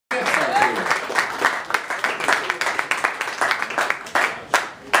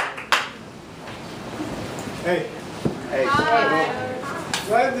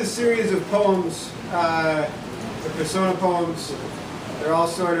series of poems, the persona poems. They're all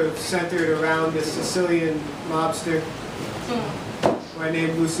sort of centered around this Sicilian mobster by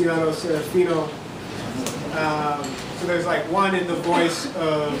name Luciano Serafino. So there's like one in the voice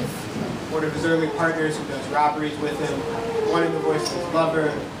of one of his early partners who does robberies with him, one in the voice of his lover,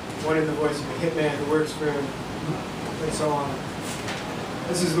 one in the voice of a hitman who works for him, and so on.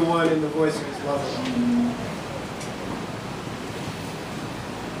 This is the one in the voice of his lover.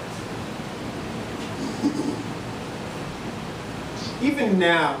 Even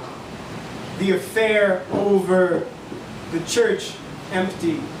now, the affair over the church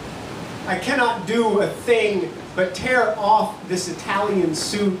empty, I cannot do a thing but tear off this Italian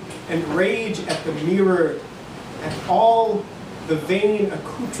suit and rage at the mirror, at all the vain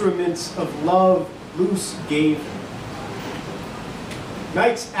accoutrements of love Luce gave him.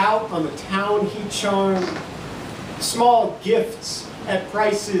 Nights out on the town he charmed, small gifts at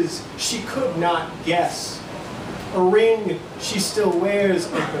prices she could not guess, a ring she still wears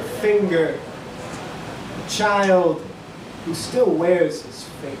on her finger, a child who still wears his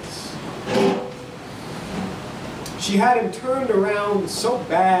face. She had him turned around so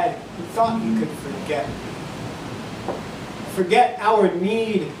bad he thought he could forget. Forget our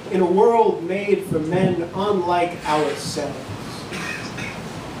need in a world made for men unlike ourselves.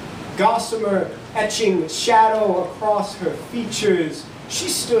 Gossamer etching shadow across her features, she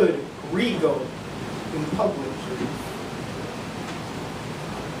stood regal in public.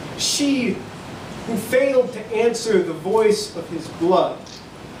 She who failed to answer the voice of his blood,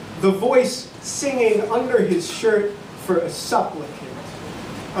 the voice singing under his shirt for a supplicant,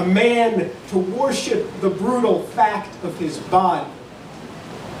 a man to worship the brutal fact of his body,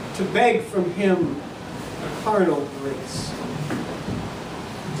 to beg from him a carnal grace.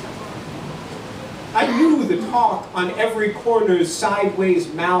 I knew the talk on every corner's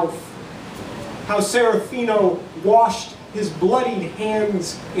sideways mouth, how Serafino washed his bloodied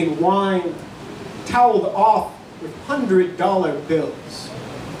hands in wine, toweled off with $100 bills.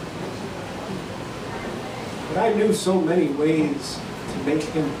 But I knew so many ways to make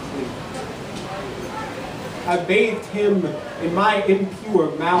him clean. I bathed him in my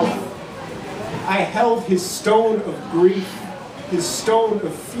impure mouth. I held his stone of grief, his stone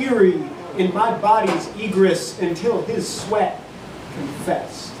of fury in my body's egress until his sweat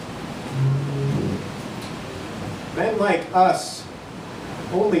confessed. Men like us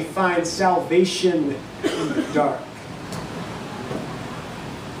only find salvation in the dark.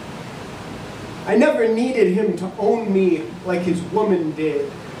 I never needed him to own me like his woman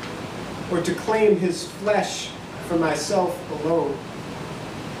did, or to claim his flesh for myself alone.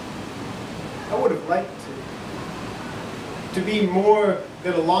 I would have liked to be more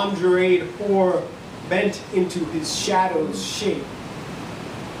than a lingerie'd whore bent into his shadow's shape.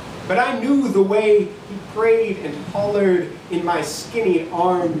 But I knew the way he prayed and hollered in my skinny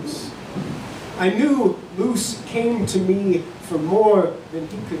arms. I knew Luce came to me for more than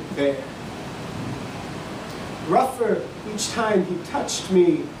he could bear. Rougher each time he touched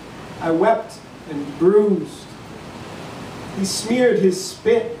me, I wept and bruised. He smeared his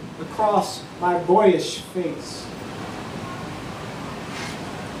spit across my boyish face.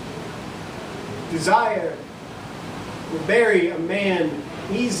 Desire will bury a man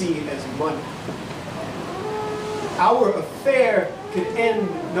easy as money. Our affair could end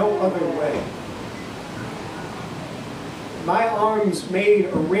no other way. My arms made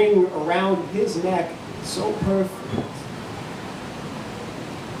a ring around his neck so perfect.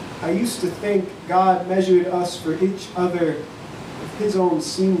 I used to think God measured us for each other with his own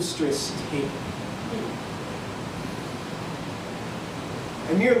seamstress tape.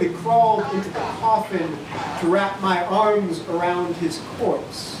 I nearly crawled into the coffin to wrap my arms around his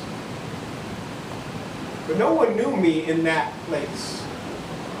corpse. But no one knew me in that place.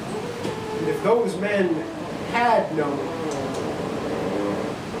 And if those men had known,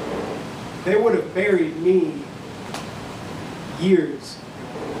 they would have buried me years